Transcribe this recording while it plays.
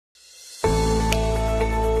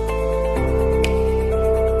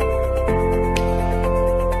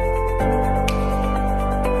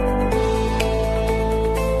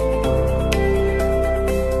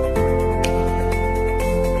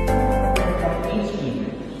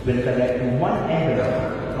will collect one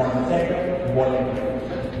envelope from a set of volunteers.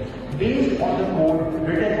 Based on the code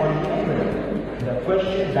written on the envelope, the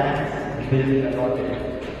question banks will be allotted.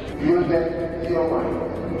 You will get 0 points.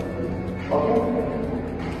 Okay?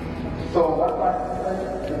 So what participants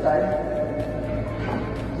decide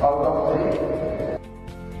out of 3?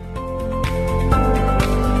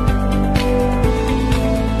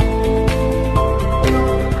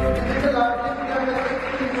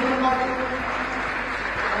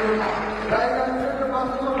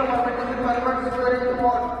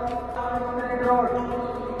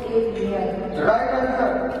 Right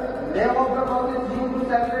answer. Name of the cause is used to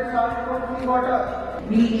separate salt from sea water.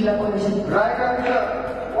 B. Evaporation. Right answer.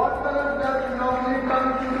 What color does normally come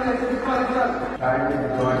to the expression? Right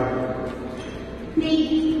answer. D.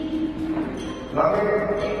 Right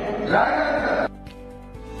answer.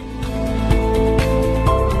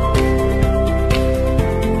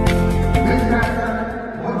 Which answer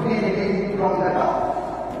would be released from the top?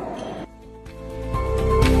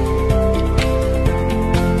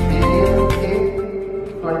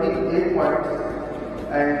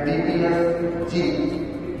 And DPS G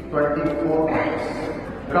 24 points.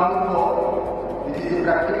 Round 4, which is a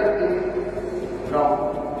practical case round,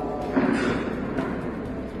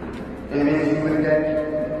 in which you will get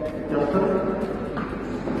Joseph.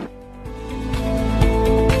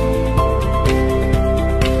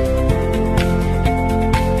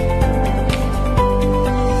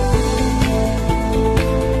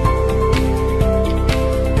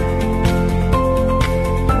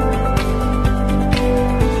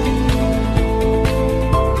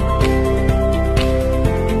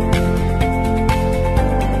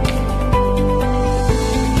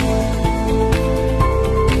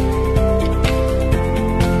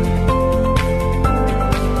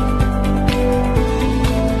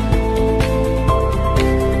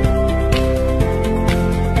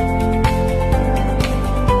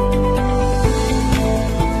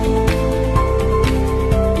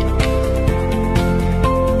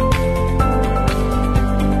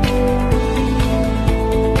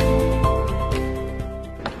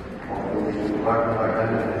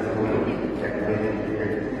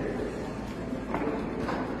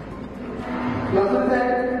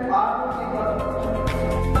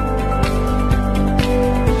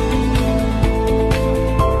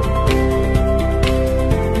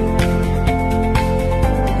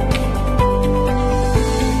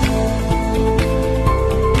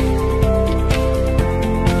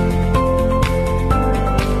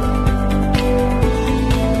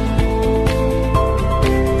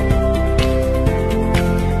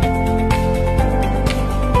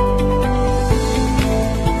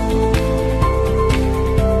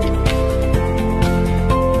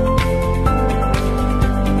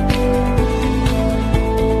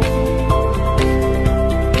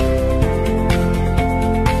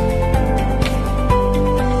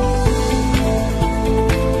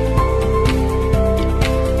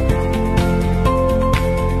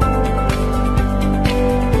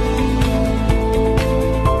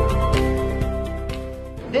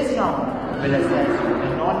 Will assess the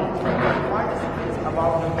knowledge of the participants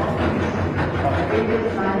about the contribution of various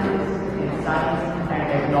scientists in science and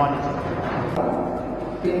technology.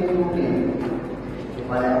 Team to team,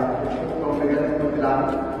 I have from Birla School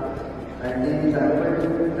Pilani, and team is able to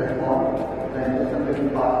respond and something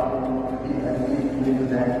part of the and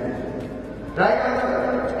right answer.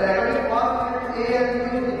 The average pass A and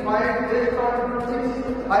B is defined based on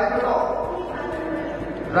 6 hypertop.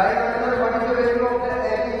 Right answer. What is the value of